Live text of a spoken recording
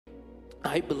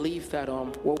I believe that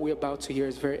what we're about to hear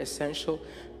is very essential,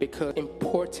 because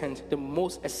important, the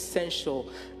most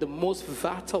essential, the most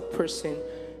vital person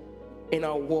in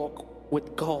our walk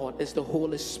with God is the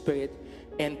Holy Spirit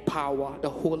and power. The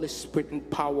Holy Spirit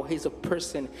and power. He's a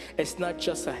person. It's not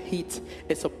just a heat.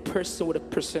 It's a person with a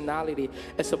personality.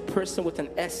 It's a person with an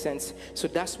essence. So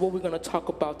that's what we're going to talk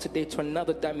about today, to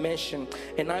another dimension.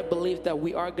 And I believe that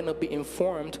we are going to be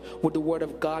informed with the Word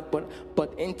of God,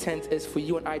 but intent is for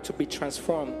you and I to be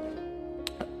transformed.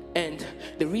 And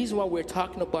the reason why we're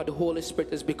talking about the Holy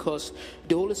Spirit is because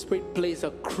the Holy Spirit plays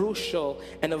a crucial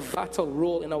and a vital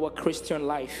role in our Christian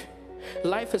life.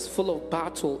 Life is full of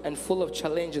battle and full of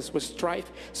challenges with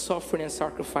strife, suffering, and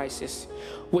sacrifices.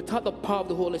 Without the power of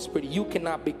the Holy Spirit, you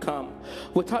cannot become.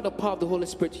 Without the power of the Holy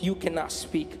Spirit, you cannot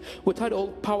speak. Without the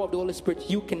power of the Holy Spirit,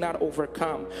 you cannot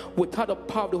overcome. Without the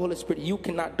power of the Holy Spirit, you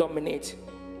cannot dominate.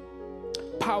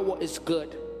 Power is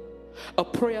good. A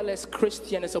prayerless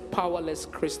Christian is a powerless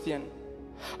Christian.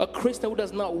 A Christian who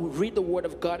does not read the Word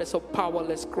of God is a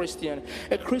powerless Christian.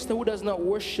 A Christian who does not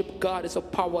worship God is a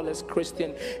powerless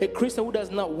Christian. A Christian who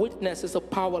does not witness is a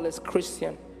powerless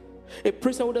Christian. A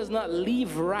person who does not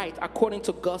live right according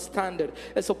to God's standard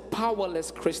is a powerless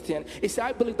Christian. You see,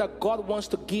 I believe that God wants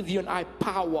to give you and I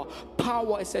power.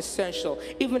 Power is essential.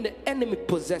 Even the enemy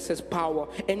possesses power,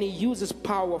 and he uses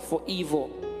power for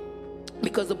evil.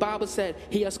 Because the Bible said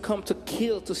he has come to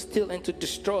kill, to steal, and to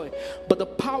destroy. But the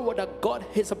power that God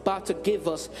is about to give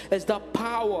us is that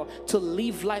power to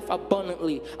live life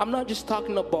abundantly. I'm not just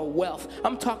talking about wealth.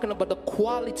 I'm talking about the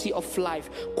quality of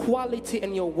life, quality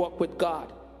in your walk with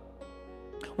God.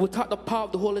 Without the power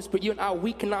of the Holy Spirit, you and I,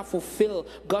 we cannot fulfill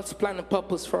God's plan and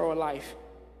purpose for our life.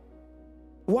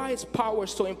 Why is power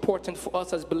so important for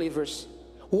us as believers?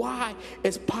 Why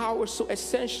is power so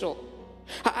essential?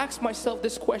 I ask myself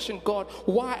this question: God,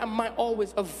 why am I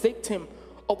always a victim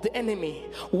of the enemy?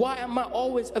 Why am I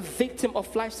always a victim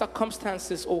of life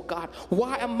circumstances, oh God?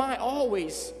 Why am I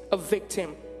always a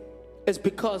victim? It's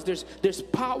because there's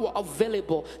power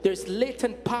available. There's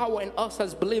latent power in us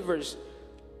as believers.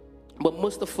 But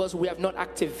most of us, we have not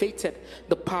activated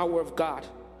the power of God.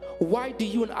 Why do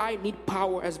you and I need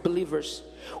power as believers?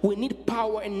 We need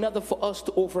power in order for us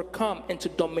to overcome and to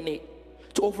dominate.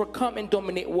 To overcome and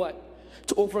dominate what?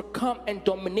 To overcome and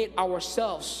dominate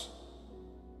ourselves.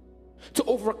 To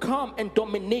overcome and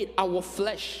dominate our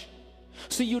flesh.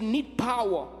 So you need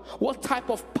power. What type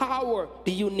of power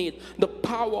do you need? The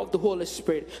power of the Holy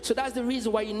Spirit. So that's the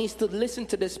reason why you need to listen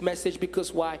to this message.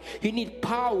 Because why? You need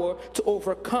power to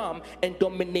overcome and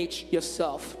dominate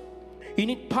yourself. You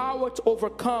need power to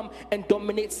overcome and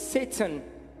dominate Satan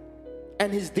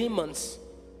and his demons.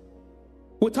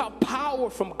 Without power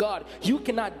from God, you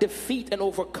cannot defeat and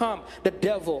overcome the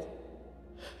devil.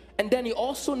 And then you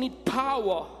also need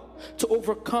power to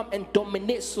overcome and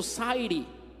dominate society.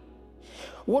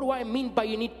 What do I mean by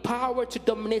you need power to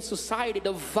dominate society?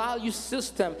 The value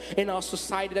system in our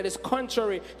society that is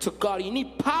contrary to God. You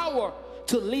need power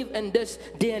to live in this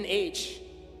day and age.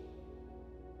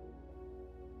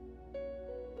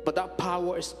 But that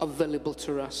power is available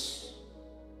to us.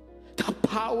 That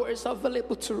power is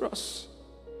available to us.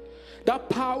 That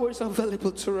power is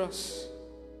available to us.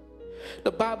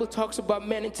 The Bible talks about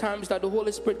many times that the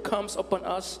Holy Spirit comes upon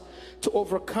us to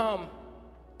overcome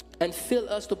and fill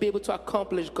us to be able to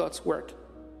accomplish God's work.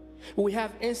 We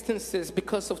have instances,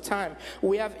 because of time,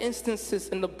 we have instances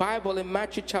in the Bible in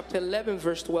Matthew chapter 11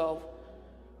 verse 12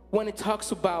 when it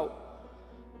talks about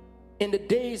in the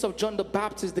days of John the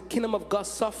Baptist, the kingdom of God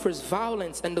suffers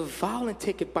violence and the violent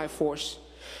take it by force.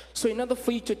 So in order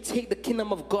for you to take the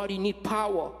kingdom of God, you need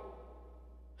power.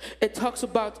 It talks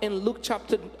about in Luke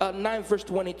chapter 9 verse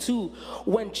 22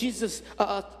 when Jesus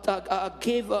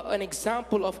gave an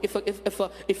example of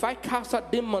if I cast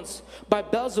out demons by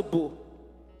Beelzebub,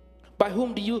 by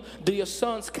whom do your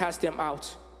sons cast them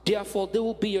out? Therefore they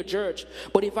will be your judge.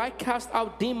 But if I cast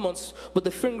out demons with the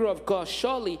finger of God,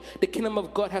 surely the kingdom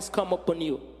of God has come upon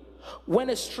you. When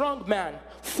a strong man,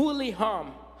 fully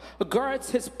armed,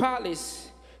 guards his palace,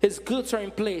 his goods are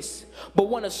in place. But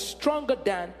when a stronger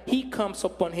than he comes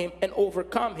upon him and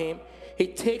overcome him, he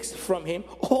takes from him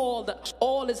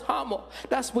all his armor.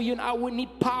 That's where you and I will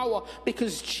need power,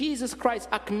 because Jesus Christ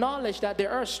acknowledged that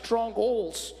there are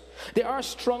strongholds. There are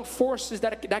strong forces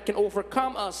that can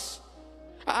overcome us.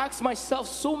 I ask myself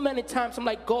so many times, I'm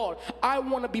like, God, I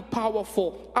want to be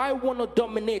powerful. I want to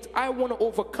dominate. I want to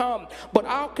overcome. But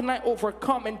how can I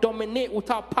overcome and dominate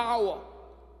without power?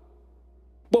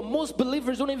 But most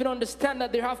believers don't even understand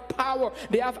that they have power.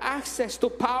 They have access to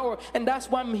power. And that's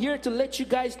why I'm here to let you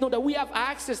guys know that we have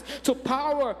access to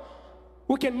power.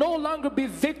 We can no longer be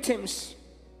victims.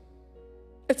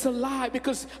 It's a lie,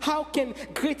 because how can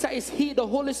greater is He, the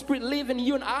Holy Spirit, live in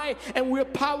you and I, and we're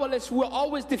powerless, we're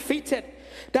always defeated?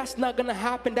 That's not going to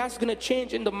happen. That's going to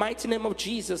change in the mighty name of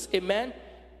Jesus. Amen.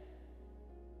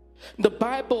 The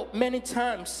Bible many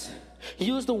times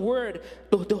use the word,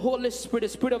 the Holy Spirit, the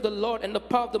Spirit of the Lord, and the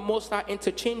power of the Most High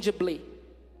interchangeably.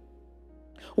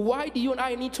 Why do you and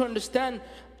I need to understand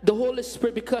the Holy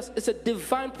Spirit? Because it's a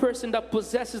divine person that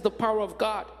possesses the power of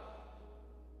God.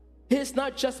 He's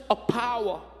not just a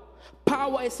power.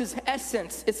 Power is His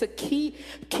essence. It's a key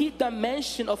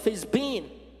dimension of His being.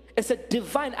 It's a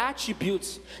divine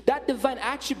attribute. That divine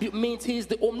attribute means He is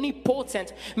the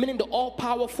omnipotent, meaning the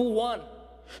all-powerful one.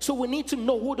 So we need to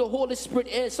know who the Holy Spirit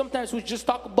is. Sometimes we just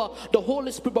talk about the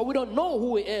Holy Spirit, but we don't know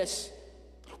who He is.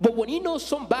 But when you know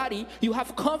somebody, you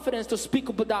have confidence to speak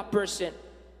about that person.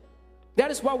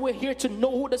 That is why we're here, to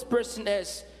know who this person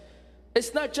is.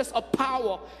 It's not just a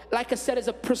power. Like I said, it's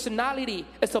a personality.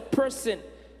 It's a person.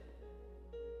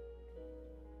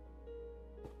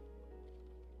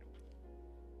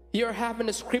 You're having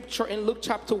a scripture in Luke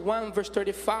chapter 1 verse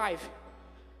 35.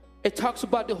 It talks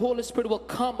about the Holy Spirit will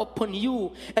come upon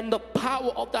you, and the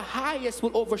power of the highest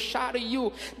will overshadow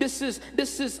you. This is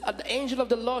the angel of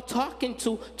the Lord talking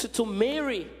to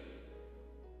Mary.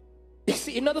 You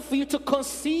see, in order for you to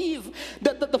conceive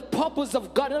the purpose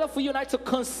of God, in order for you and I to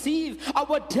conceive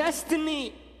our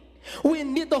destiny, we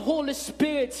need the Holy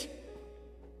Spirit,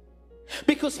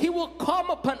 because He will come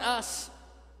upon us,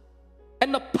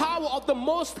 and the power of the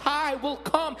Most High will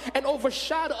come and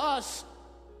overshadow us.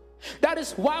 That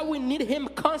is why we need Him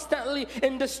constantly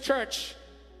in this church.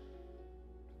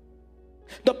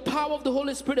 The power of the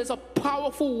Holy Spirit is a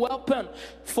powerful weapon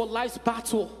for life's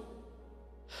battle.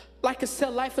 Like I said,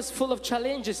 life is full of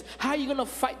challenges. How are you going to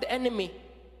fight the enemy?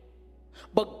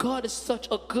 But God is such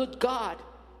a good God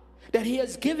that He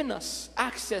has given us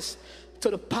access to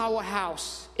the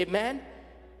powerhouse. Amen.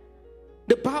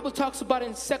 The Bible talks about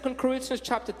in 2 Corinthians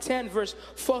chapter 10 verse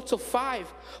 4 to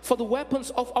 5. For the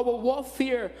weapons of our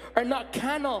warfare are not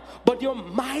carnal, but they're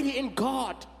mighty in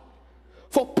God,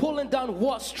 for pulling down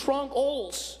what?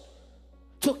 Strongholds,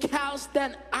 to cast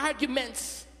down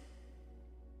arguments.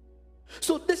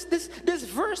 So these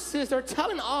verses are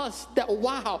telling us that,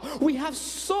 wow, we have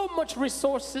so much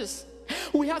resources.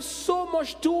 We have so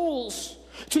much tools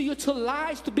to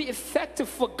utilize to be effective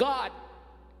for God.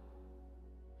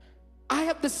 I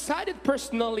have decided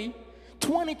personally,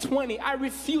 2020, I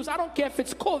refuse. I don't care if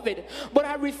it's COVID, but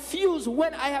I refuse,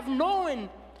 when I have known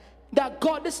that,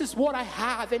 God, this is what I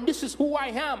have and this is who I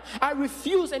am. I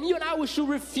refuse, and you and I, we should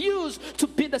refuse to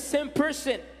be the same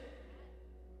person.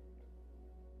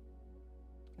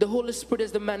 The Holy Spirit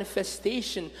is the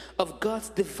manifestation of God's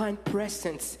divine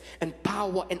presence and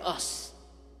power in us.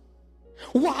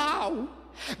 Wow!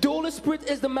 The Holy Spirit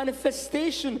is the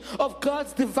manifestation of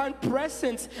God's divine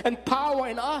presence and power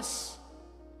in us.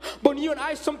 But you and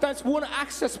I sometimes want to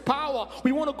access power.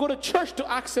 We want to go to church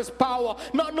to access power,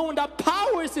 not knowing that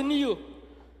power is in you.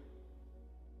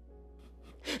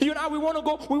 You and I, we want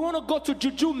to go to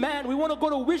juju man. We want to go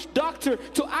to witch doctor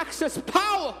to access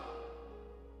power.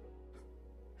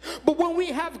 But when we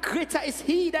have greater is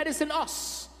He that is in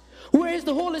us. Where is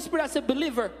the Holy Spirit as a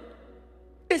believer?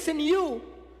 It's in you.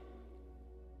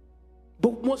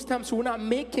 But most times we're not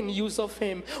making use of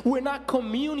Him. We're not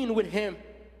communing with Him.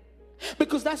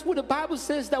 Because that's what the Bible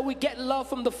says, that we get love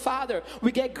from the Father.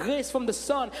 We get grace from the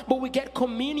Son. But we get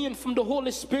communion from the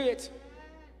Holy Spirit.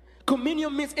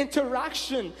 Communion means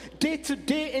interaction.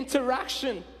 Day-to-day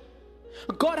interaction.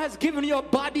 God has given you a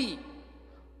body.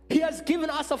 He has given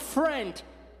us a friend.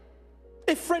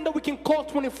 A friend that we can call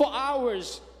 24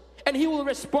 hours. And He will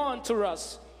respond to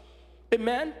us.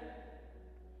 Amen?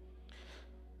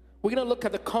 We're going to look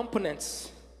at the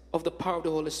components of the power of the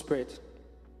Holy Spirit,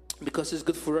 because it's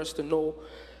good for us to know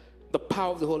the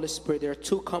power of the Holy Spirit. There are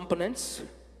two components.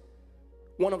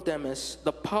 One of them is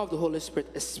the power of the Holy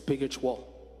Spirit is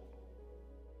spiritual.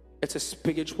 It's a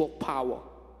spiritual power.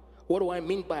 What do I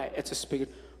mean by it? It's a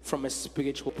spirit from a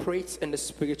spiritual, operates in the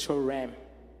spiritual realm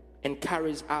and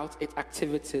carries out its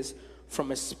activities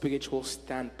from a spiritual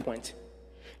standpoint.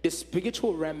 The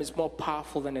spiritual realm is more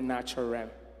powerful than the natural realm.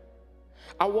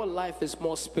 Our life is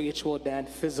more spiritual than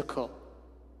physical.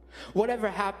 Whatever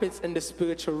happens in the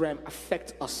spiritual realm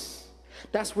affects us.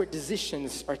 That's where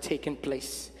decisions are taking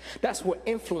place. That's where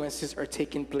influences are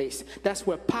taking place. That's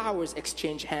where powers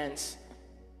exchange hands.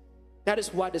 That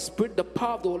is why the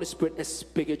power of the Holy Spirit is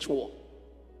spiritual.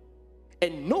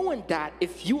 And knowing that,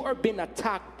 if you are being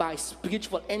attacked by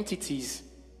spiritual entities,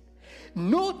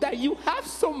 know that you have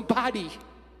somebody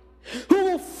who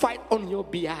will fight on your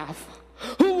behalf,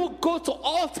 who will go to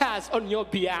altars on your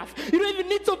behalf. You don't even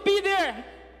need to be there.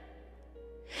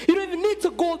 need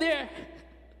to go there.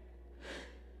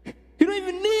 You don't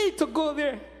even need to go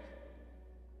there.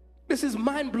 This is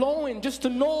mind-blowing just to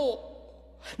know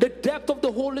the depth of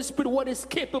the Holy Spirit, what He's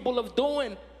capable of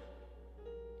doing.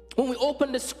 When we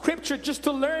open the scripture just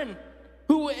to learn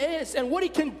who He is and what He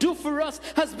can do for us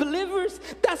as believers,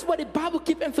 that's what the Bible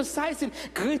keeps emphasizing.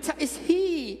 Greater is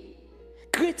He.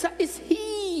 Greater is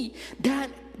He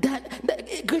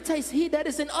greater is He that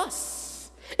is in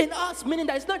us. In us, meaning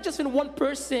that it's not just in one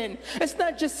person. It's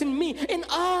not just in me. In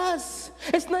us.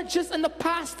 It's not just in the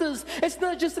pastors. It's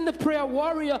not just in the prayer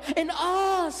warrior. In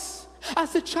us.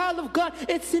 As a child of God,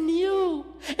 it's in you.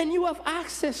 And you have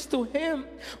access to Him.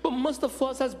 But most of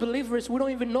us as believers, we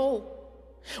don't even know.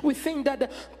 We think that the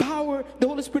power, the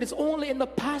Holy Spirit is only in the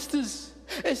pastors.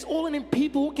 It's only in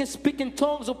people who can speak in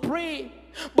tongues or pray.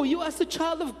 But you as a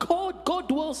child of God, God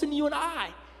dwells in you and I.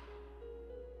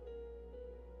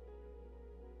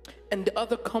 And the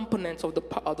other components of the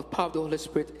power of the Holy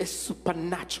Spirit is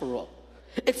supernatural.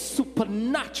 It's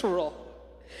supernatural.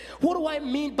 What do I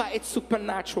mean by it's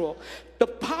supernatural? The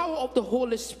power of the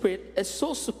Holy Spirit is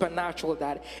so supernatural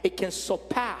that it can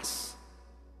surpass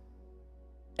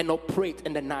and operate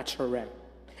in the natural realm.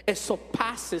 It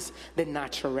surpasses the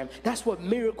natural realm. That's where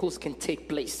miracles can take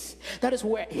place. That is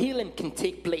where healing can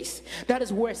take place. That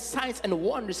is where signs and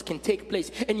wonders can take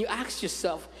place. And you ask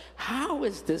yourself, how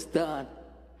is this done?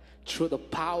 Through the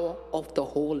power of the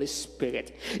Holy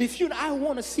Spirit. If you and I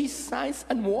want to see signs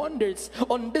and wonders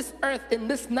on this earth, in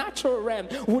this natural realm,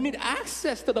 we need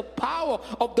access to the power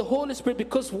of the Holy Spirit.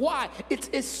 Because why?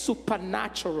 It is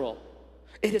supernatural.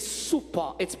 It is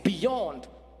super. It's beyond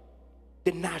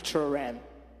the natural realm.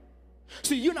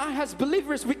 So you and I as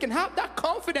believers, we can have that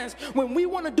confidence when we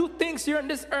want to do things here on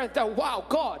this earth that, wow,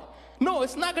 God, no,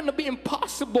 it's not going to be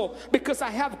impossible because I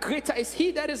have greater is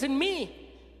He that is in me.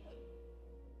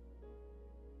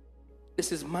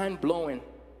 This is mind-blowing.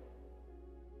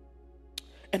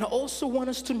 And I also want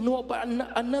us to know about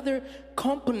another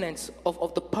component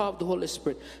of the power of the Holy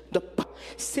Spirit.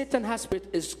 Satan has spirit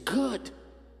is good.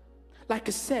 Like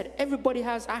I said, everybody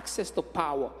has access to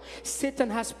power. Satan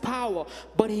has power,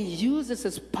 but he uses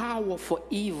his power for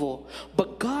evil.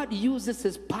 But God uses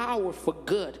His power for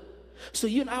good. So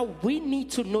you and I, we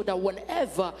need to know that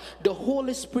whenever the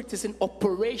Holy Spirit is in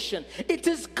operation, it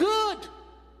is good.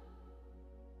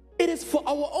 It is for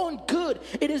our own good.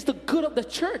 It is the good of the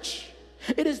church.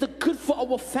 It is the good for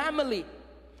our family.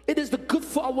 It is the good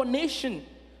for our nation.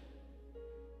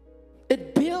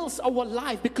 It builds our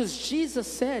life because Jesus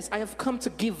says, I have come to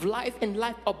give life and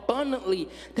life abundantly.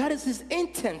 That is His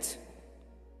intent.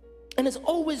 And it's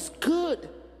always good.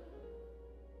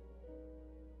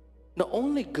 Not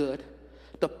only good,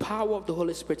 the power of the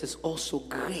Holy Spirit is also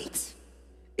great.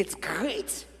 It's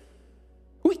great.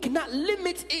 We cannot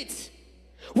limit it.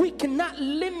 We cannot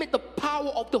limit the power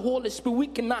of the Holy Spirit. We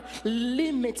cannot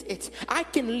limit it. I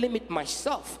can limit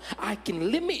myself. I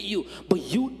can limit you. But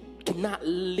you cannot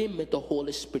limit the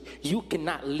Holy Spirit. You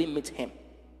cannot limit Him.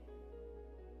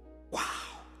 Wow.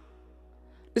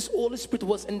 This Holy Spirit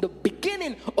was in the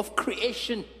beginning of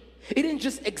creation. He didn't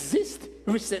just exist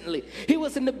recently. He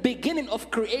was in the beginning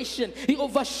of creation. He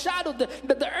overshadowed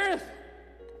the earth.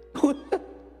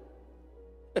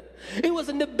 It was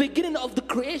in the beginning of the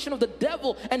creation of the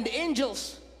devil and the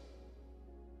angels.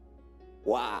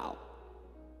 Wow.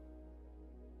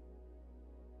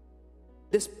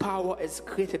 This power is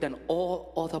greater than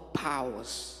all other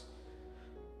powers.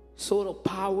 Solar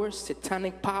powers,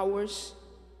 satanic powers,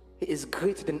 it is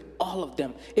greater than all of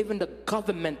them. Even the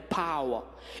government power,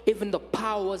 even the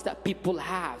powers that people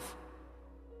have.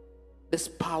 This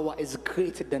power is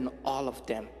greater than all of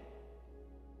them.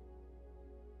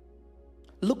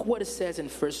 Look what it says in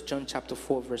 1 John chapter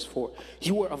 4, verse 4.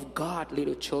 You are of God,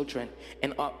 little children,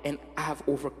 and I have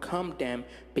overcome them,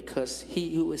 because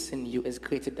He who is in you is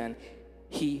greater than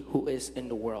he who is in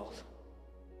the world.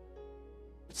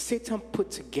 Satan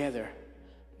put together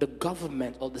the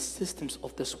government or the systems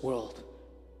of this world.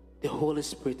 The Holy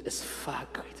Spirit is far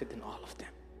greater than all of them.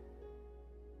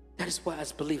 That is why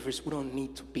as believers we don't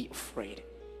need to be afraid.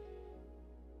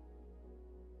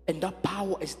 And that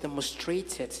power is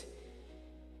demonstrated.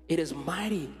 It is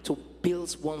mighty to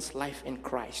build one's life in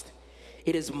Christ.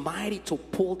 It is mighty to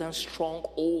pull down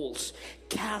strongholds,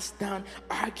 cast down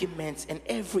arguments and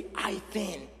every high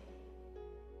thing.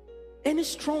 Any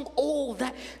stronghold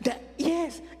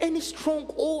any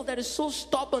stronghold that is so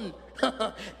stubborn,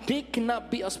 they cannot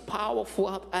be as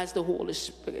powerful as the Holy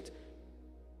Spirit.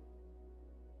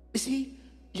 You see,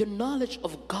 your knowledge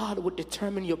of God would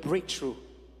determine your breakthrough.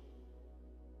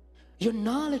 Your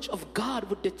knowledge of God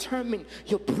would determine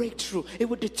your breakthrough. It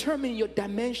would determine your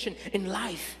dimension in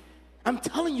life. I'm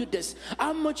telling you this.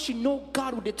 How much you know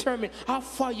God will determine how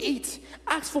far you eat.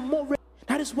 Ask for more.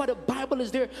 That is why the Bible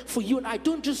is there for you and I.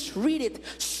 Don't just read it.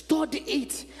 Study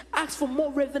it. Ask for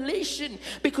more revelation.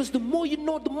 Because the more you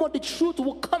know, the more the truth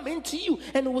will come into you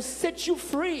and it will set you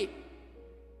free.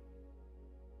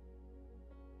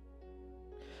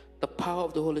 The power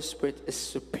of the Holy Spirit is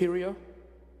superior.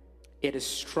 It is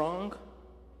strong.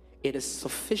 It is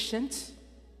sufficient.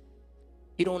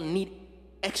 You don't need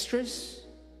extras.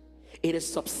 It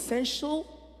is substantial.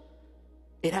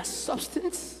 It has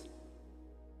substance.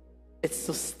 It's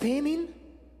sustaining.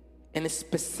 And it's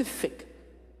specific.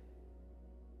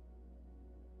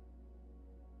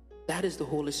 That is the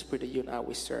Holy Spirit that you and I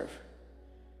will serve.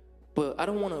 But I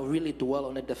don't want to really dwell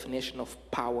on the definition of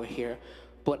power here.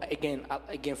 But again,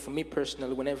 for me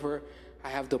personally, whenever I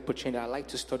have the opportunity, I like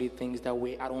to study things that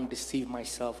way. I don't deceive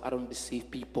myself. I don't deceive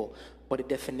people. But the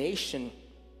definition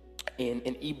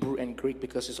in Hebrew and Greek,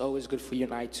 because it's always good for you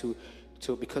and I to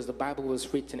because the Bible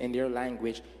was written in their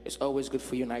language, it's always good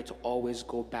for you and I to always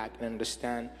go back and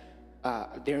understand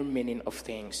their meaning of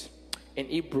things. In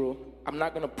Hebrew, I'm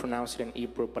not going to pronounce it in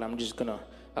Hebrew, but I'm just going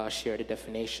to share the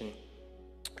definition.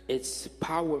 Its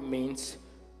power means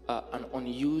an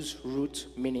unused root,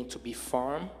 meaning to be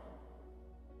firm.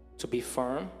 To be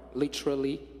firm,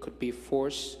 literally, could be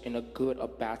force in a good or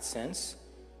bad sense.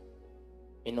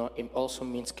 It also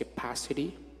means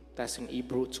capacity. That's in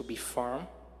Hebrew, to be firm.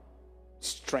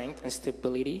 Strength and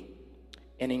stability.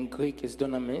 And in Greek, it's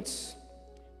dunamis.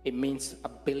 It means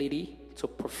ability to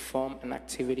perform an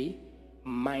activity.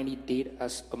 Mighty deed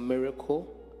as a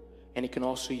miracle. And it can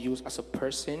also use as a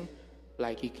person.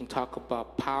 Like you can talk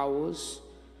about powers.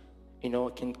 It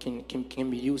can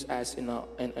be used as in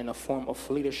a form of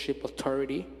leadership,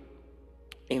 authority,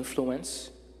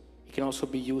 influence. It can also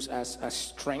be used as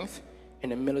strength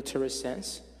in a military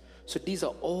sense. So these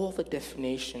are all the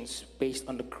definitions based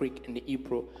on the Greek and the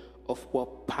Hebrew of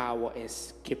what power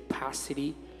is.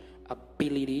 Capacity,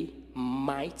 ability,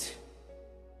 might,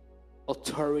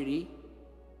 authority.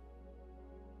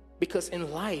 Because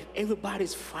in life,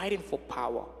 everybody's fighting for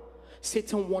power.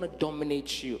 Satan wants to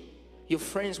dominate you. Your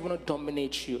friends want to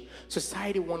dominate you.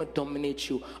 Society want to dominate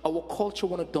you. Our culture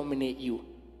want to dominate you.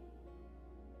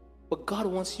 But God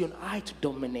wants you and I to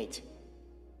dominate.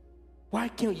 Why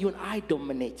can't you and I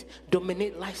dominate?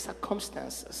 Dominate life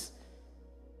circumstances.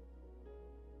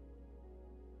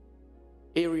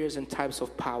 Areas and types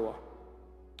of power.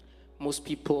 Most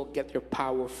people get their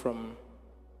power from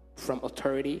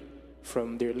authority,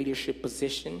 from their leadership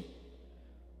position.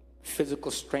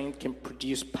 Physical strength can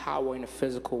produce power in a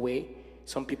physical way.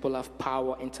 Some people have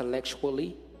power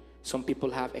intellectually. Some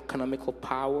people have economical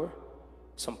power.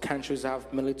 Some countries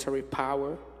have military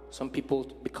power. Some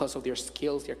people, because of their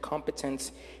skills, their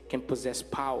competence, can possess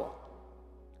power.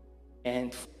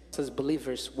 And as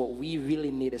believers, what we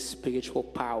really need is spiritual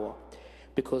power.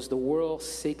 Because the world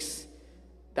seeks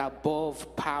the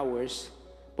above powers.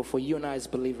 But for you and I as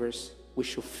believers, we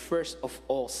should first of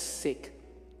all seek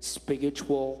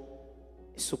spiritual,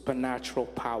 supernatural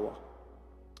power.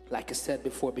 Like I said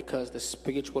before, because the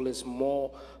spiritual is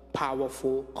more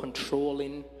powerful,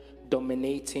 controlling,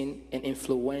 dominating, and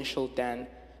influential than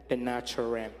the natural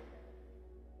realm.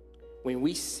 When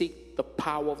we seek the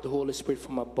power of the Holy Spirit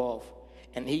from above,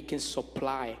 and He can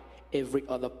supply every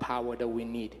other power that we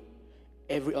need,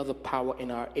 every other power in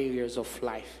our areas of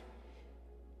life.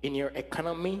 In your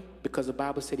economy, because the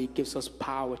Bible said He gives us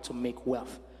power to make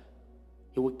wealth.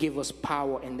 It will give us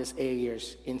power in these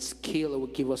areas. In skill, it will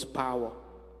give us power.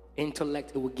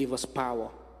 Intellect, it will give us power.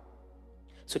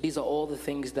 So these are all the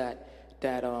things that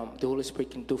the Holy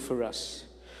Spirit can do for us.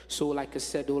 So like I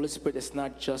said, the Holy Spirit is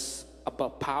not just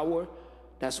about power.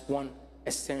 That's one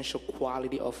essential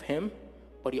quality of Him.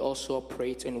 But He also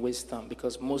operates in wisdom.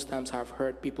 Because most times I've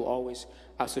heard people always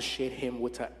associate Him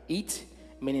with an it,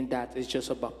 meaning that it's just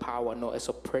about power. No, it's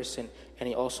a person. And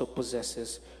He also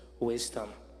possesses wisdom.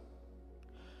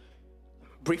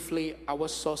 Briefly, our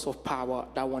source of power,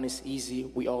 that one is easy.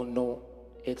 We all know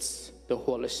it's the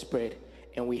Holy Spirit.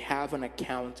 And we have an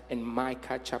account in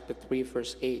Micah chapter 3,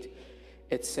 verse 8.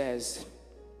 It says,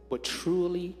 "But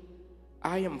truly,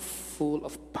 I am full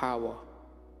of power.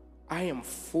 I am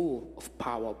full of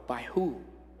power." By who?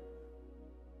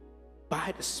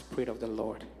 By the Spirit of the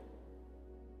Lord.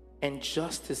 And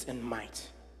justice and might.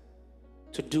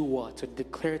 To do what? To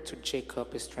declare to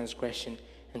Jacob his transgression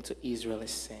and to Israel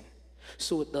his sin.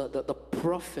 So the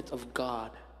prophet of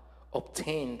God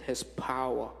obtained his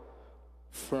power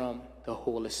from the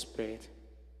Holy Spirit.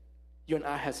 You and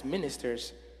I as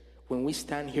ministers, when we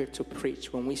stand here to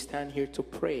preach, when we stand here to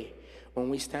pray, when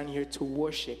we stand here to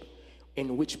worship,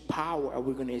 in which power are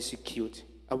we going to execute?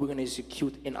 Are we going to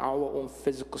execute in our own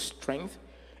physical strength,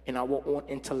 in our own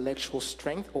intellectual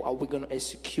strength, or are we going to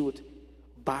execute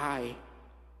by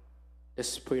the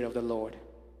Spirit of the Lord?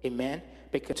 Amen?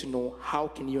 Because to know how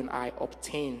can you and I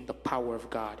obtain the power of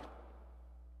God.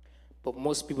 But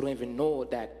most people don't even know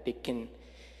that they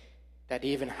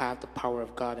even have the power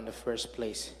of God in the first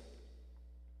place.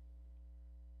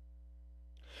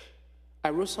 I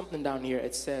wrote something down here.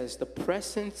 It says the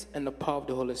presence and the power of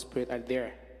the Holy Spirit are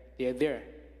there. They are there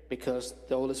because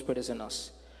the Holy Spirit is in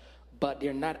us. But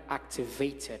they're not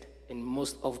activated in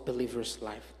most of believers'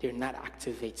 life. They're not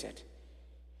activated.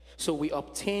 So we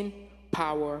obtain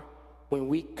power when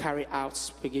we carry out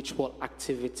spiritual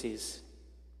activities.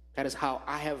 That is how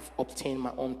I have obtained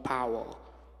my own power,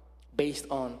 based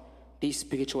on these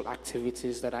spiritual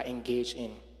activities that I engage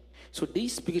in. So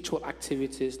these spiritual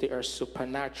activities, they are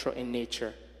supernatural in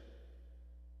nature.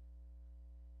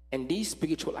 And these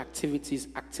spiritual activities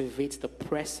activate the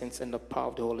presence and the power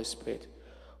of the Holy Spirit.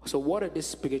 So what are these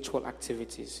spiritual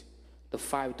activities? The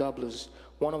 5 W's.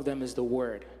 One of them is the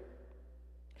Word.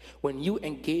 When you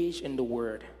engage in the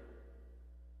Word,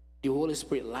 the Holy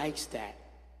Spirit likes that.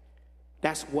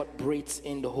 That's what breathes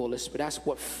in the Holy Spirit. That's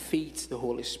what feeds the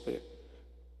Holy Spirit.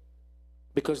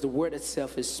 Because the Word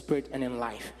itself is spirit and in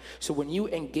life. So when you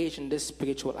engage in this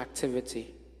spiritual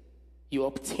activity, you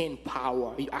obtain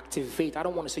power. You activate. I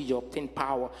don't want to say you obtain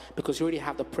power because you already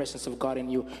have the presence of God in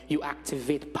you. You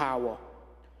activate power.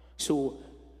 So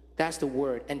that's the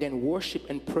Word. And then worship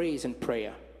and praise and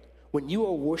prayer. When you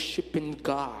are worshiping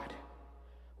God,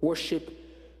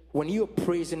 when you are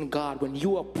praising God, when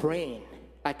you are praying,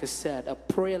 like I said, a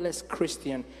prayerless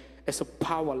Christian is a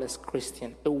powerless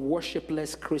Christian. A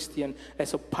worshipless Christian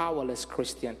is a powerless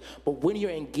Christian. But when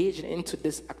you're engaging into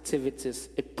these activities,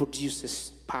 it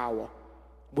produces power.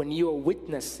 When you're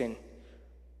witnessing,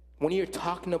 when you're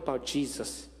talking about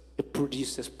Jesus, it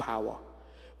produces power.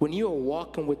 When you're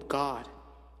walking with God,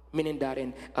 meaning that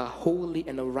in a holy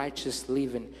and a righteous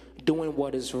living, doing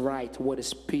what is right, what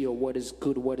is pure, what is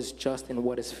good, what is just, and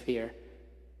what is fair,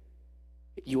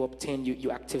 you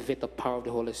activate the power of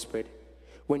the Holy Spirit.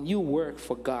 When you work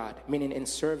for God, meaning in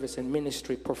service and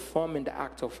ministry, performing the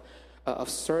act of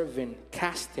serving,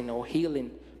 casting or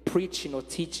healing, preaching or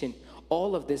teaching,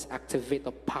 all of this activate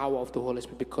the power of the Holy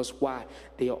Spirit. Because why?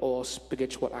 They are all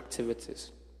spiritual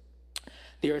activities.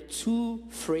 There are 2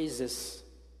 phrases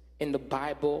in the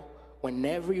Bible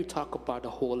whenever you talk about the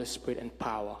Holy Spirit and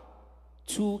power.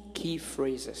 2 key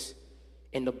phrases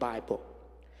in the Bible.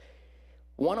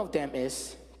 One of them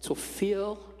is to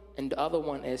fill, and the other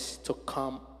one is to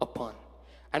come upon.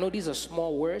 I know these are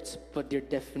small words, but their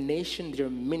definition, their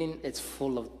meaning is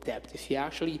full of depth. If you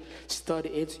actually study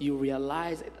it, you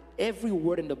realize that every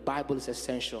word in the Bible is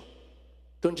essential.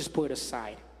 Don't just put it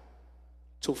aside.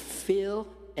 To fill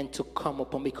and to come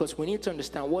upon, because we need to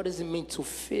understand, what does it mean to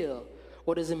fill?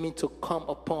 What does it mean to come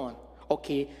upon?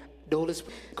 Okay, the Holy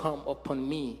Spirit come upon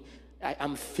me.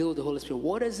 I'm filled with the Holy Spirit.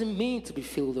 What does it mean to be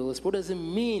filled with the Holy Spirit? What does it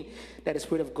mean that the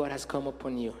Spirit of God has come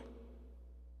upon you?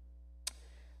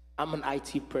 I'm an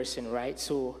IT person, right?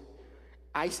 So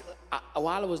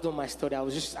while I was doing my study, I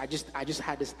just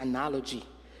had this analogy.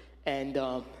 And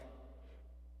the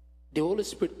Holy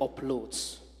Spirit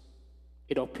uploads.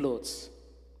 It uploads.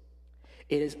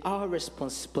 It is our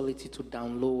responsibility to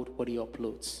download what He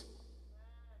uploads.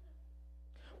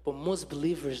 But most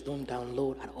believers don't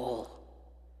download at all.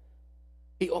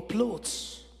 He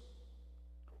uploads,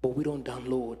 but we don't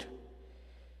download.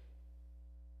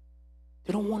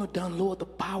 They don't want to download the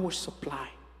power supply.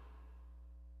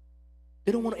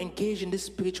 They don't want to engage in these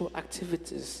spiritual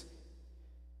activities.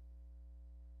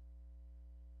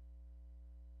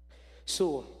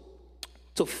 So,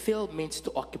 to fill means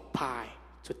to occupy,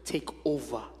 to take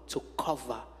over, to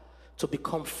cover, to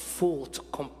become full, to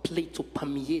complete, to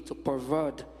permeate, to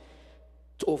pervade,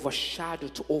 to overshadow,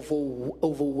 to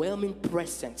overwhelming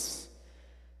presence.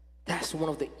 That's one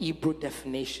of the Hebrew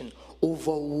definition.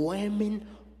 Overwhelming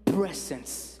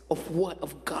presence of what?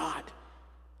 Of God,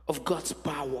 of God's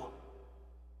power.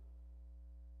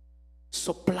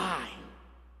 Supply,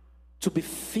 to be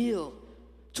filled,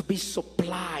 to be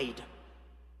supplied.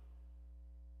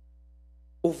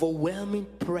 Overwhelming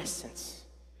presence.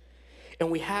 And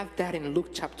we have that in Luke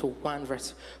chapter 1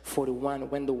 verse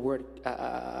 41 when the word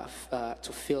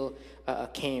to fill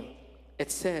came.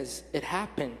 It says, it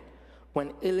happened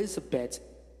when Elizabeth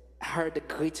heard the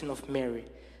greeting of Mary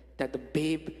that the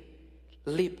babe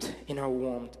leaped in her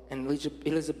womb, and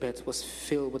Elizabeth was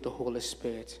filled with the Holy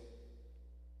Spirit.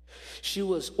 She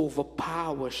was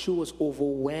overpowered, she was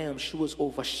overwhelmed, she was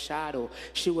overshadowed,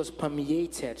 she was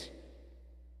permeated.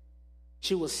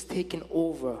 She was taken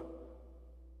over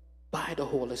by the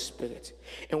Holy Spirit.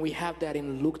 And we have that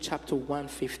in Luke chapter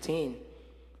 1:15.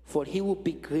 For he will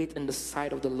be great in the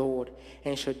sight of the Lord,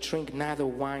 and shall drink neither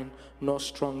wine nor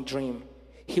strong drink.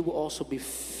 He will also be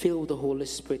filled with the Holy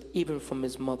Spirit, even from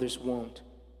his mother's womb.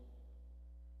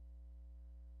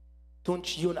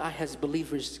 Don't you and I as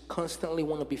believers constantly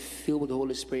want to be filled with the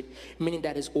Holy Spirit? Meaning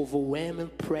that his overwhelming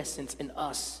presence in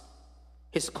us,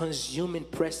 his consuming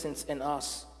presence in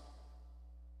us.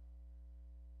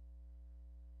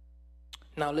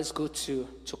 Now let's go to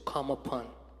come upon.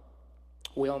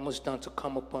 We're almost done. To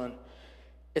come upon.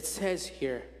 It says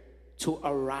here, to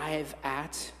arrive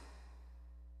at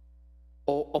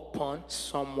or upon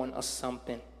someone or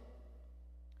something.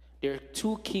 There are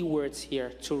two key words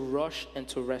here, to rush and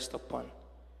to rest upon.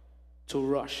 To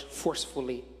rush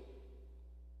forcefully,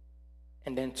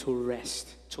 and then to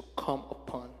rest, to come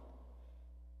upon.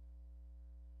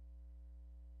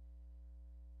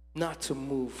 Not to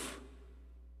move,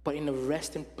 but in a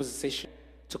resting position,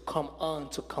 to come on,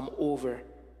 to come over,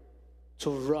 to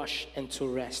rush and to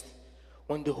rest.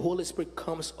 When the Holy Spirit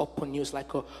comes upon you, it's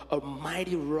like a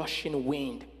mighty rushing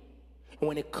wind. And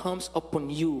when it comes upon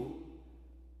you,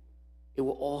 it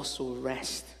will also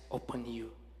rest upon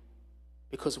you.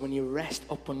 Because when you rest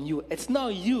upon you, it's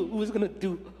not you who's going to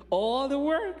do all the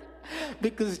work.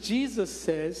 Because Jesus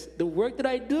says, the work that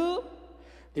I do,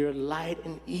 they're light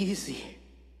and easy.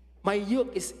 My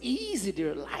yoke is easy,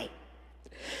 they're light.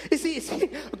 You see,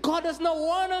 God does not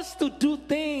want us to do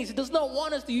things. He does not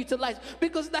want us to utilize,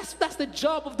 because that's the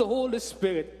job of the Holy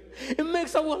Spirit. It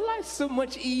makes our life so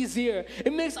much easier.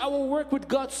 It makes our work with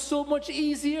God so much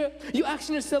easier. You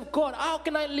asking yourself, God, how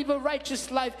can I live a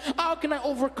righteous life? How can I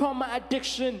overcome my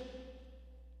addiction?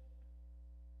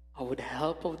 With the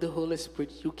help of the Holy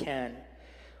Spirit, you can.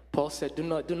 Paul said, do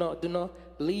not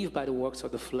live by the works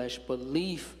of the flesh, but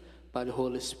live by the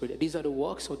Holy Spirit. These are the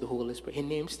works of the Holy Spirit. He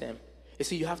names them. You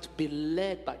see, you have to be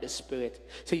led by the Spirit.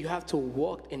 So you have to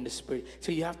walk in the Spirit.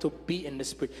 So you have to be in the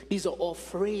Spirit. These are all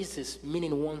phrases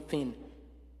meaning one thing: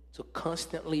 to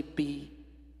constantly be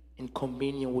in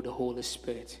communion with the Holy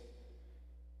Spirit.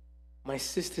 My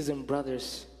sisters and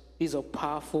brothers, these are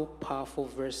powerful, powerful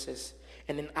verses.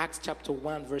 And in Acts chapter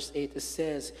 1, verse 8, it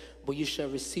says, but you shall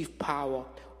receive power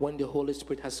when the Holy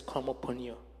Spirit has come upon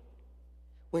you.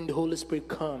 When the Holy Spirit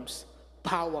comes,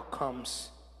 power comes.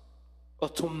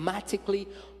 Automatically,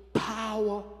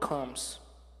 power comes.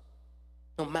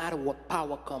 No matter what,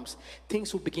 power comes.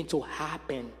 Things will begin to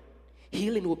happen.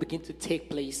 Healing will begin to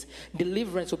take place.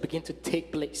 Deliverance will begin to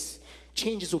take place.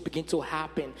 Changes will begin to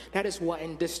happen. That is why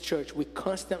in this church, we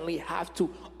constantly have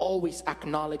to always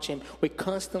acknowledge him. We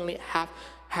constantly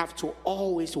have to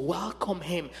always welcome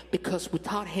him, because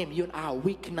without him, you and I,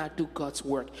 we cannot do God's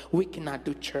work. We cannot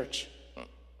do church.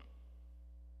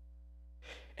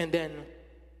 And then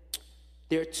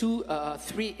there are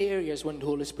three areas when the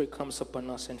Holy Spirit comes upon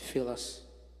us and fills us.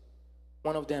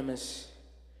 One of them is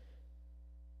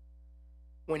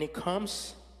when he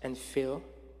comes and fills,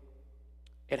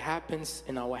 it happens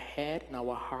in our head, in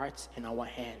our hearts, in our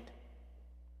hand.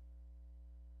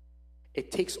 It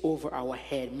takes over our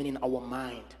head, meaning our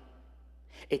mind.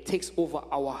 It takes over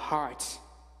our hearts,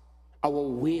 our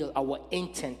will, our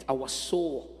intent, our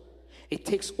soul. It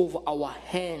takes over our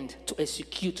hand to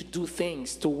execute, to do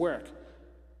things, to work.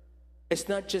 It's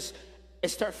not just, it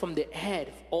starts from the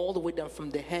head, all the way down from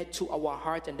the head to our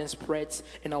heart, and then spreads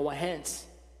in our hands.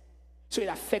 So it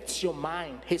affects your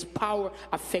mind. His power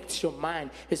affects your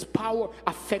mind. His power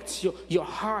affects your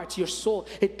heart, your soul.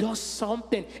 It does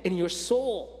something in your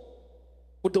soul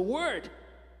with the word.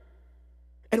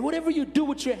 And whatever you do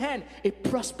with your hand, it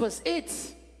prospers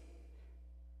it.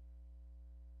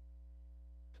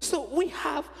 So we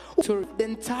have the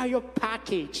entire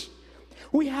package.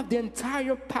 We have the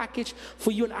entire package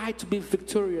for you and I to be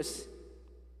victorious.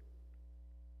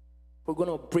 We're going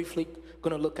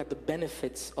to look at the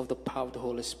benefits of the power of the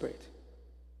Holy Spirit.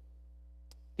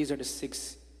 These are the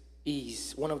 6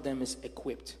 E's. One of them is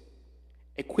equipped.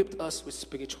 Equipped us with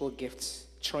spiritual gifts,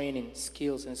 training,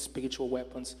 skills, and spiritual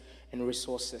weapons and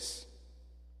resources.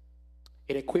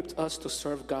 It equipped us to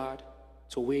serve God,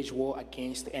 to wage war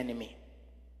against the enemy.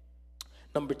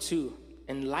 Number 2,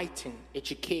 enlighten,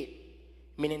 educate,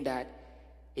 meaning that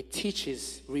it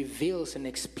teaches, reveals, and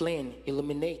explains,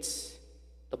 illuminates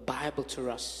the Bible to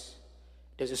us.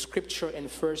 There's a scripture in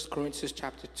 1 Corinthians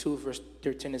chapter 2, verse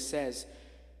 13. It says,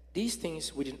 these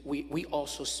things we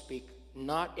also speak,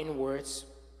 not in words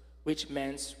which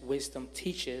man's wisdom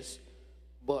teaches,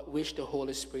 but which the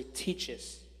Holy Spirit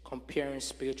teaches, comparing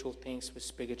spiritual things with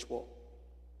spiritual.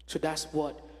 So that's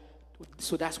one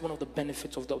of the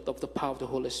benefits of the power of the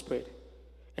Holy Spirit.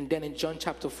 And then in John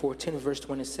chapter 14, verse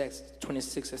 26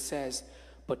 it says,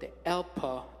 but the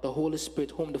Helper, the Holy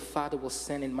Spirit, whom the Father will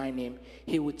send in my name,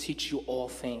 he will teach you all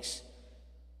things.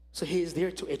 So he is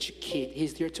there to educate. He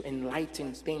is there to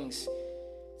enlighten things.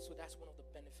 So that's one of the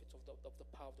benefits of the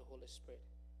power of the Holy Spirit.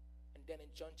 And then in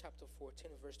John chapter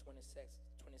 14, verse 26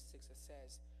 it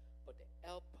says, but the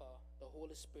Helper, the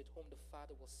Holy Spirit, whom the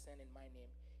Father will send in my name,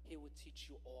 he will teach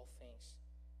you all things.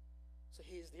 So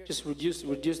he is there. Just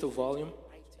reduce the volume.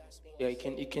 Yeah,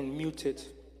 you can mute it.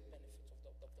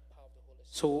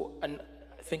 So, and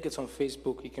I think it's on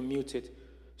Facebook. You can mute it.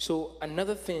 So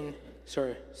another thing.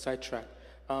 Sorry, sidetrack.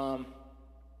 Number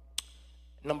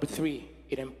 3,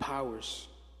 it empowers,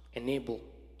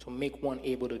 to make one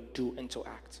able to do and to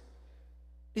act.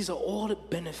 These are all the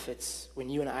benefits when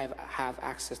you and I have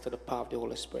access to the power of the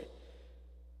Holy Spirit.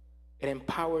 It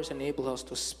empowers, enables us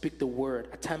to speak the word.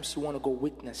 At times you want to go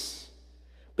witness.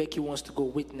 Becky wants to go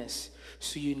witness.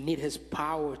 So you need his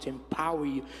power to empower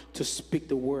you to speak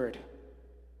the word.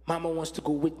 Mama wants to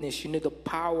go witness. You need the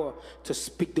power to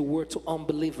speak the word to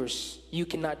unbelievers. You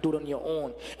cannot do it on your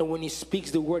own. And when he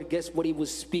speaks the word, guess what he will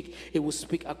speak? It will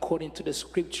speak according to the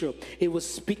scripture. It will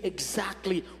speak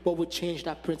exactly what will change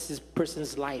that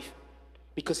person's life.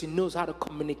 Because he knows how to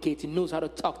communicate. He knows how to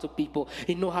talk to people.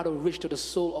 He knows how to reach to the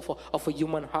soul of a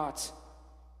human heart.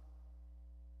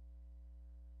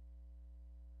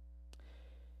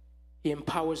 He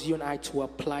empowers you and I to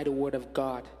apply the word of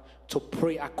God, to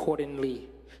pray accordingly,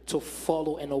 to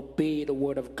follow and obey the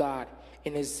word of God.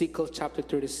 In Ezekiel chapter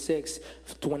 36,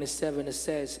 27, it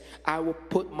says, I will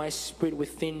put my spirit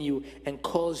within you and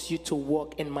cause you to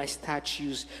walk in my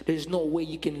statutes. There's no way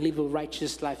you can live a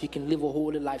righteous life, you can live a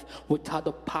holy life without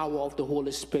the power of the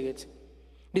Holy Spirit.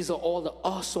 These are all the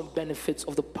awesome benefits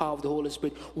of the power of the Holy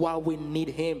Spirit. Why we need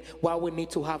him, why we need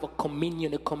to have a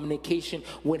communion, a communication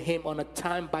with him on a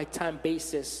time-by-time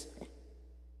basis.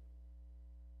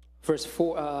 Verse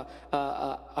 4,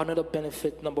 another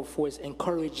benefit, number 4, is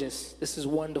encourages. This is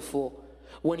wonderful.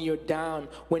 When you're down,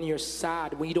 when you're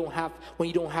sad, when you don't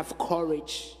have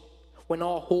courage, when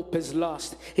all hope is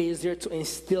lost, he is there to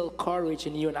instill courage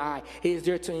in you and I. He is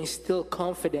there to instill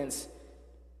confidence.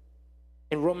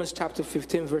 In Romans chapter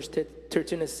 15, verse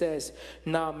 13, it says,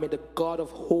 now may the God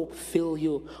of hope fill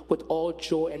you with all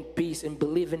joy and peace in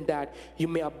believing that you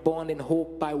may abound in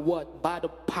hope by what? By the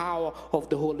power of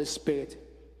the Holy Spirit.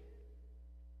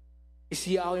 You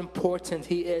see how important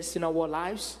he is in our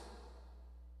lives?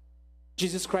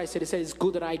 Jesus Christ said, he said, it's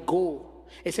good that I go.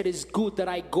 He said, it's good that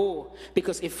I go,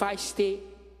 because if I stay,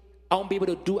 I won't be able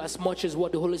to do as much as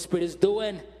what the Holy Spirit is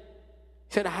doing. He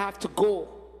said, I have to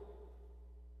go.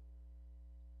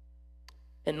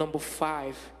 And number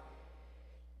 5,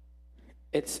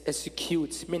 it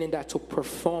executes, meaning that to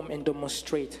perform and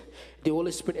demonstrate. The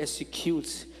Holy Spirit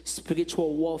executes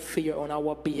spiritual warfare on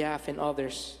our behalf and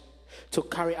others, to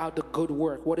carry out the good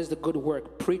work. What is the good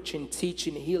work? Preaching,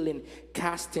 teaching, healing,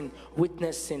 casting,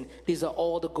 witnessing. These are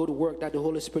all the good work that the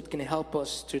Holy Spirit can help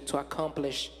us to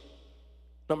accomplish.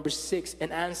 Number 6,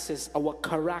 enhances our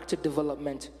character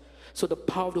development. So the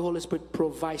power of the Holy Spirit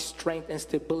provides strength and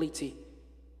stability.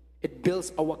 It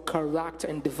builds our character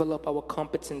and develops our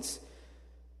competence.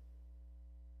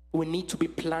 We need to be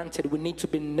planted. We need to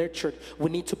be nurtured.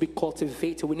 We need to be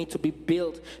cultivated. We need to be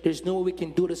built. There's no way we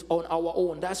can do this on our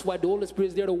own. That's why the Holy Spirit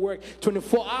is there to work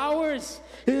 24 hours.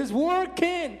 He is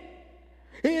working.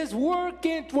 He is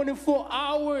working 24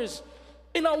 hours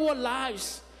in our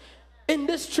lives. In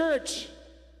this church,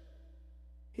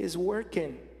 he is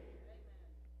working.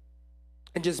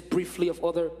 And just briefly of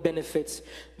other benefits,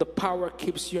 the power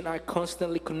keeps you and I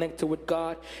constantly connected with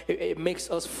God. It makes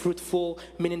us fruitful,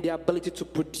 meaning the ability to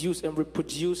produce and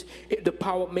reproduce. The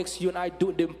power makes you and I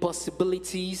do the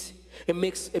impossibilities. It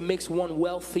makes one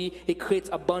wealthy. It creates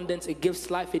abundance. It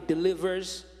gives life. It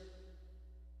delivers.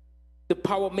 The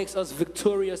power makes us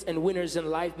victorious and winners in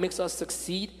life, makes us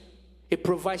succeed. It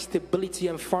provides stability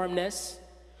and firmness.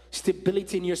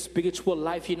 Stability in your spiritual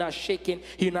life. You're not shaken.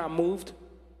 You're not moved.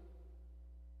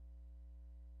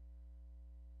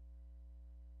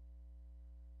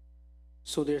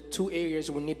 So there are 2 areas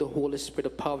we need the Holy Spirit, the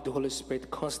power of the Holy Spirit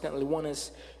constantly. One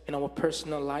is in our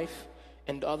personal life,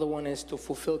 and the other one is to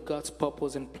fulfill God's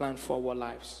purpose and plan for our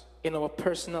lives. In our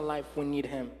personal life, we need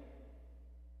him.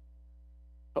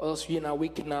 Or else we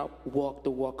cannot walk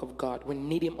the walk of God. We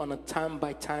need him on a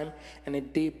time-by-time and a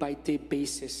day-by-day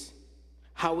basis.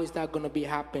 How is that going to be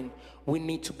happening? We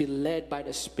need to be led by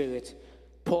the Spirit.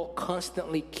 Paul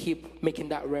constantly keep making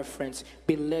that reference.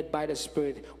 Be led by the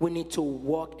Spirit. We need to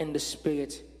walk in the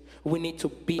Spirit. We need to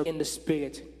be in the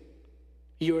Spirit.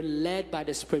 You're led by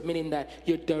the Spirit, meaning that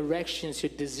your directions,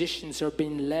 your decisions are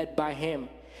being led by him.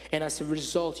 And as a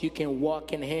result, you can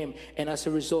walk in Him. And as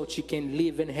a result, you can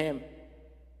live in Him.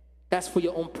 That's for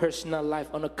your own personal life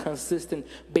on a consistent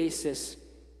basis.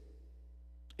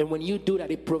 And when you do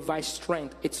that, it provides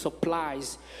strength, it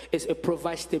supplies, it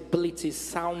provides stability,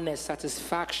 soundness,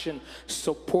 satisfaction,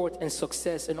 support, and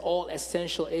success in all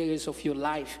essential areas of your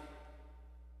life.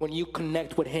 When you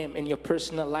connect with Him in your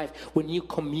personal life, when you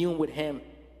commune with Him.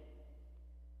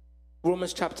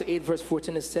 Romans chapter 8 verse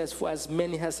 14, it says, "For as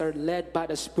many as are led by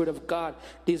the Spirit of God,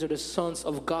 these are the sons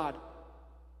of God."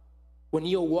 When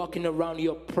you're walking around,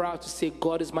 you're proud to say,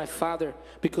 "God is my Father,"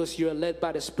 because you're led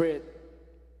by the Spirit.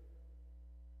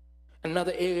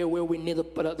 Another area where we need the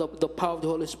power of the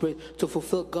Holy Spirit to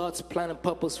fulfill God's plan and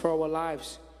purpose for our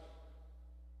lives.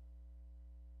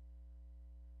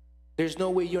 There's no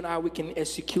way you and I, we can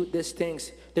execute these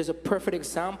things. There's a perfect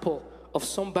example of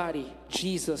somebody,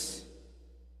 Jesus.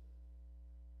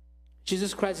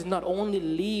 Jesus Christ not only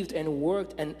lived and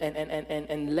worked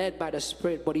and led by the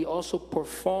Spirit, but He also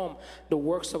performed the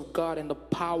works of God and the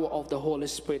power of the Holy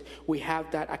Spirit. We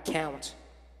have that account.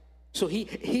 So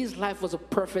his life was a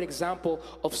perfect example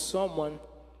of someone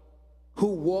who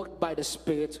walked by the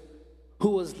Spirit, who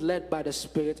was led by the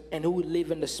Spirit, and who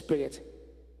lived in the Spirit.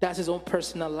 That's his own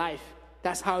personal life.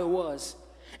 That's how it was.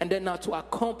 And then now to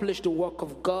accomplish the work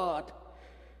of God,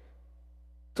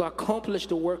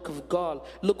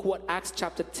 look what Acts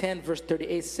chapter 10 verse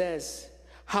 38 says.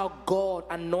 How God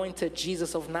anointed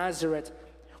Jesus of Nazareth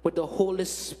with the Holy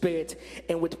Spirit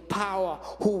and with power,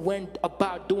 who went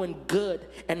about doing good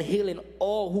and healing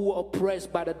all who were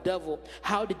oppressed by the devil.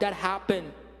 How did that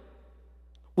happen?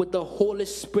 With the Holy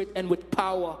Spirit and with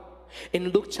power. In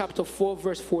Luke chapter 4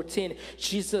 verse 14,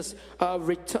 Jesus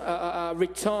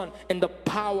returned in the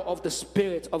power of the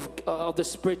Spirit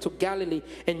to Galilee,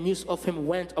 and news of Him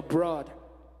went abroad.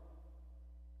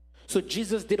 So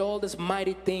Jesus did all these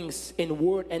mighty things in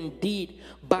word and deed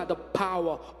by the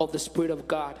power of the Spirit of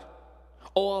God.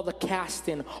 All the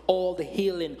casting, all the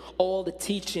healing, all the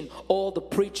teaching, all the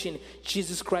preaching,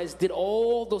 Jesus Christ did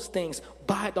all those things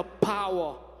by the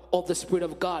power of the Spirit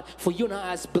of God. For you and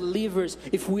I as believers,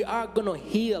 if we are going to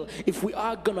heal, if we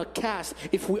are going to cast,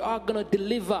 if we are going to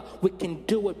deliver, we can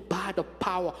do it by the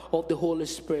power of the Holy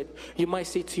Spirit. You might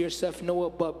say to yourself, "You know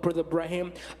what, but Brother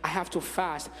Brahim, I have to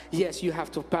fast." Yes, you have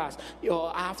to fast.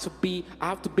 I have to be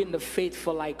in the faith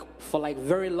for like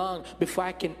very long before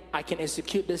I can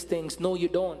execute these things. No, you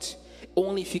don't.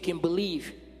 Only if you can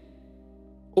believe.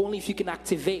 Only if you can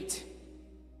activate.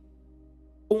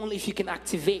 Only if you can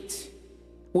activate.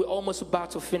 We're almost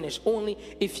about to finish. Only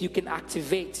if you can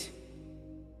activate.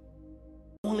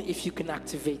 Only if you can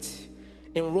activate.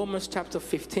 In Romans chapter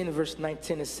 15 verse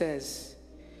 19 it says,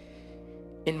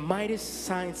 "In mighty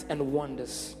signs and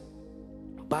wonders,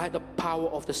 by the power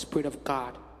of the Spirit of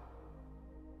God."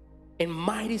 In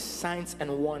mighty signs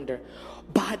and wonder,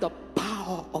 by the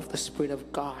power of the Spirit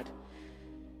of God.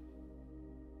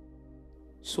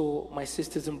 So my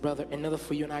sisters and brothers, in order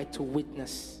for you and I to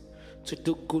witness, to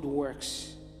do good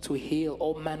works, to heal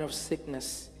all manner of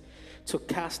sickness, to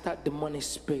cast out demonic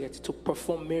spirits, to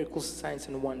perform miracles, signs,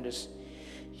 and wonders,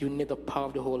 you need the power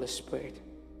of the Holy Spirit.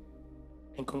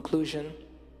 In conclusion,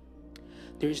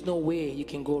 there is no way you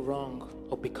can go wrong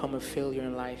or become a failure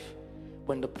in life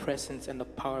when the presence and the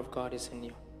power of God is in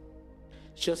you.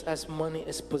 Just as money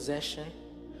is possession,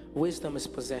 wisdom is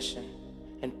possession,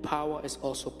 and power is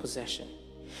also possession.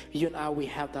 You and I, we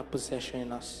have that possession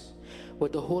in us.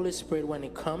 With the Holy Spirit, when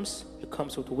it comes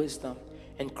with wisdom,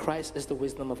 and Christ is the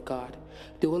wisdom of God.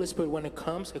 The Holy Spirit, when it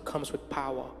comes with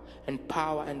power, and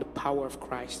the power of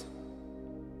Christ.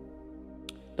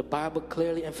 The Bible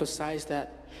clearly emphasizes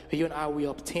that you and I, we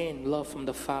obtain love from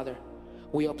the Father,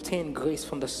 we obtain grace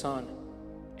from the Son,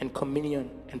 and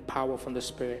communion and power from the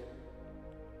Spirit.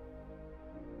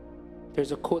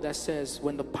 There's a quote that says,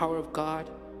 with the power of God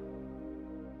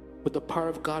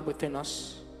within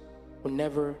us, we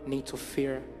never need to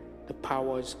fear the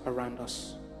powers around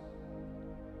us.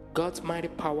 God's mighty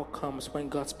power comes when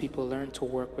God's people learn to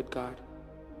work with God.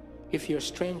 If you're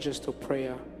strangers to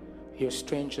prayer, you're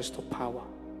strangers to power.